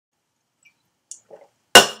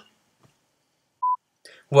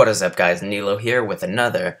What is up, guys? Nilo here with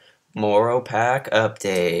another MoroPack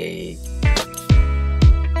update.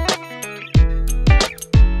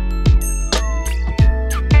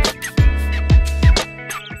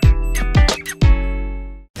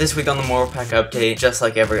 This week on the MoroPack update, just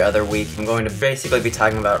like every other week, I'm going to basically be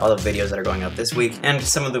talking about all the videos that are going up this week and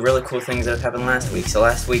some of the really cool things that have happened last week. So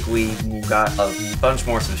last week we got a bunch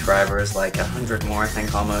more subscribers, like 100 more I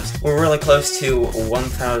think almost. We're really close to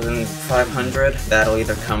 1,500. That'll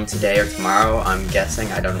either come today or tomorrow, I'm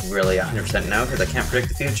guessing. I don't really 100% know because I can't predict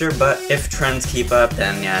the future, but if trends keep up,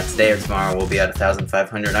 then yeah, today or tomorrow we'll be at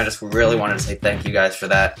 1,500. I just really wanted to say thank you guys for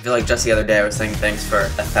that. I feel like just the other day I was saying thanks for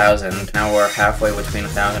 1,000. Now we're halfway between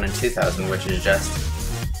 1,000 and 2,000, which is just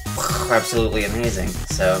absolutely amazing.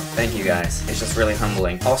 So thank you guys. It's just really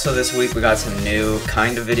humbling. Also this week we got some new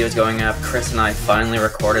kind of videos going up. Chris and I finally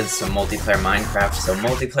recorded some multiplayer Minecraft. So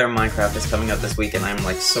multiplayer Minecraft is coming up this week and I'm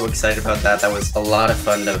like so excited about that. That was a lot of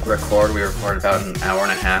fun to record. We recorded about an hour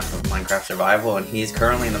and a half of Minecraft survival and he's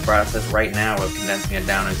currently in the process right now of condensing it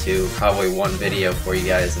down into probably one video for you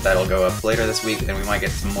guys. That'll go up later this week, and then we might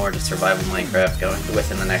get some more just survival Minecraft going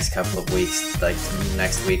within the next couple of weeks, like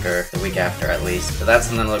next week or the week after at least. So that's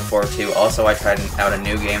something to look forward to. Also, I tried out a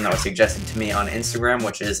new game that was suggested to me on Instagram,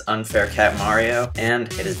 which is Unfair Cat Mario,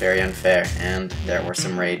 and it is very unfair, and there were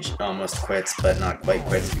some rage almost quits, but not quite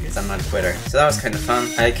quits because I'm not a quitter. So that was kind of fun.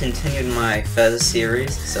 I continued my Fez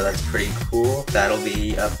series, so that's pretty cool. That'll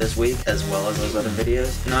be up this week, as well as those other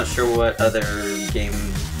videos. Not sure what other game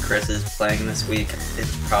Chris is playing this week.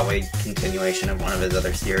 It's probably continuation of one of his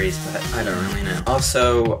other series, but I don't really know.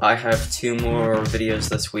 Also, I have 2 more videos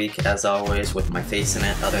this week, as always, with my face in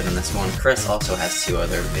it, other than this one. Chris also has 2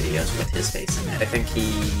 other videos with his face in it. I think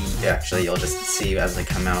actually, you'll just see as they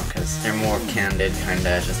come out, because they're more candid,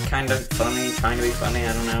 just kind of funny, trying to be funny.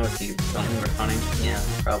 I don't know if you don't think we're funny. Yeah,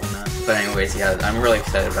 probably not. But anyways, yeah, I'm really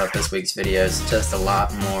excited about this week's videos. Just a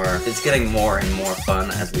lot more. It's getting more and more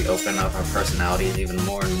fun as we open up our personalities even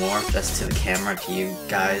more and more, just to the camera, to you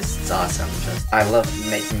guys. It's awesome. I love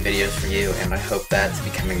making videos for you, and I hope that's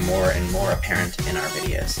becoming more and more apparent in our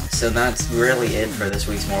videos. So that's really it for this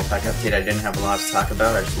week's MoroPack update. I didn't have a lot to talk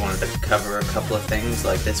about. I just wanted to cover a couple of things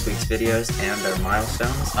like this week's videos and our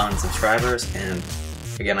milestones on subscribers, and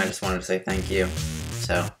again, I just wanted to say thank you.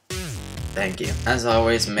 So thank you. As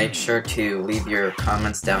always, make sure to leave your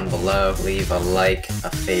comments down below, leave a like, a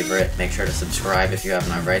favorite, make sure to subscribe if you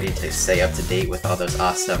haven't already to stay up to date with all those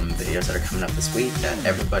awesome videos that are coming up this week that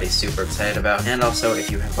everybody's super excited about. And also, if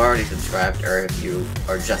you have already subscribed, or if you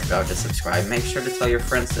are just about to subscribe, make sure to tell your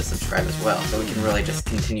friends to subscribe as well, so we can really just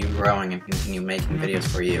continue growing and continue making videos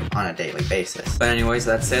for you on a daily basis. But anyways,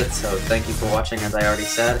 that's it, so thank you for watching, as I already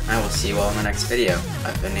said. I will see you all in the next video.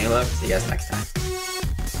 I've been Nilo, see you guys next time.